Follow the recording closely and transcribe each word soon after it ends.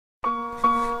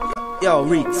Yo,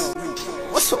 Reeks,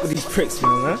 what's up with these pricks,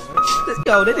 man,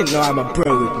 Yo, they didn't know I'm a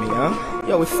bro with me, huh?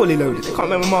 Yo, we're fully loaded. Can't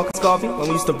remember Marcus Garvey when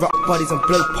we used to rock bodies and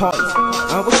blow parties?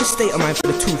 What's your state of mind for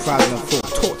the 2004?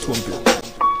 Talk to him, blood.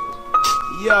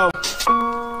 Yo,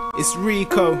 it's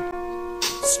Rico,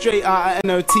 straight out of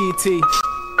NOTT.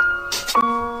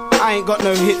 I ain't got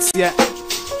no hits yet,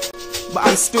 but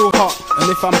I'm still hot. And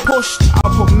if I'm pushed,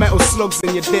 I'll put metal slugs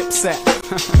in your dipset.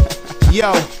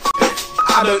 Yo,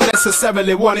 I don't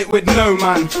necessarily want it with no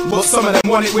man, but some of them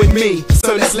want it with me.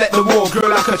 So let's let the war grow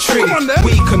like a tree.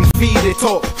 We can feed it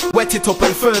up, wet it up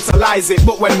and fertilize it.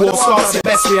 But when war starts, you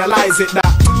best realize it that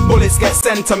bullets get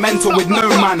sentimental with no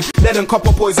man. Let them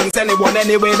copper poisons anyone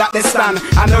anywhere that they stand.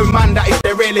 I know man that if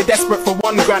they're really desperate for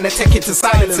 $1 grand, they take it to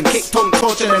silence and kick, tongue,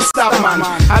 torture and stab man.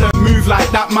 I don't move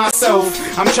like that myself.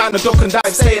 I'm trying to duck and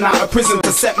dive, staying out of prison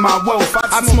to set my wealth.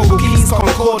 I'd smoke keys,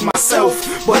 concord myself,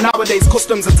 but nowadays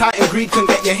customs are tight and greed can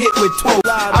get you hit with 12.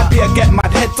 I'd be a get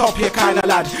mad, head top here kind of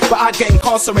lad, but I'd get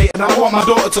incarcerated and I want my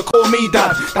daughter to call me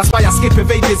dad. That's why I skip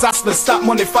evade disasters, stack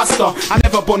money faster. I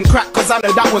never bun crack cause I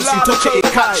know that once you touch it,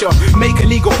 it catch you. Make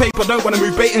illegal paper, don't wanna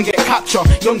move bait and get captured.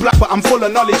 Young black but I'm full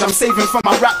of knowledge, I'm saving from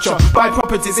my rapture. Buy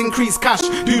properties, increase cash,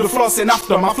 do the flossing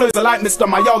after. My flows are like Mr.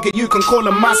 Miyagi, you can call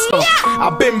him master.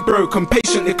 I've been broke and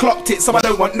patiently clocked it, so I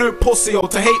don't want no pussy or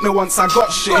to hate me once I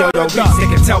got shit. Yo, they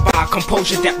can tell by our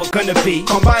composure that we're gonna be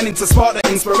combining to spark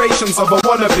the inspirations of a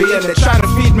wannabe. And they're trying to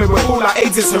feed me with all our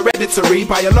AIDS is hereditary,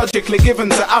 biologically given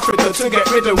to Africa to get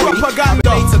rid of me. Propaganda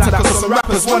to that cause some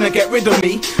rappers wanna get rid of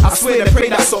me. I swear they pray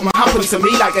that something happen to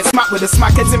me, like get smacked with a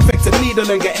smackhead's infected needle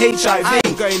and get HIV. I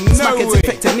ain't going smackhead's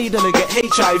infected needle and get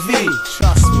HIV.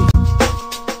 Trust me.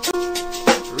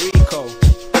 Rico.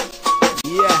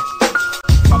 Yeah.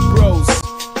 My bros.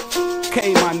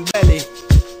 K-Man Belly.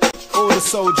 All the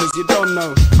soldiers you don't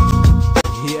know.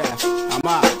 Yeah, I'm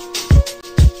out.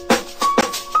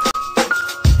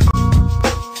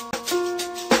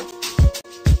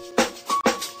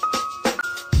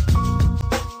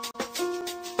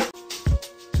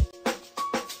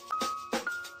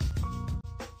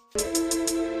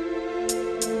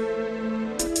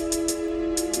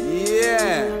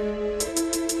 Yeah,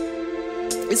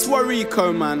 it's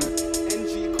Wariko, man.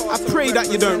 I pray that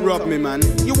you don't rob me, man.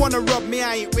 You wanna rob me,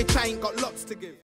 I ain't rich, I ain't got lots to give.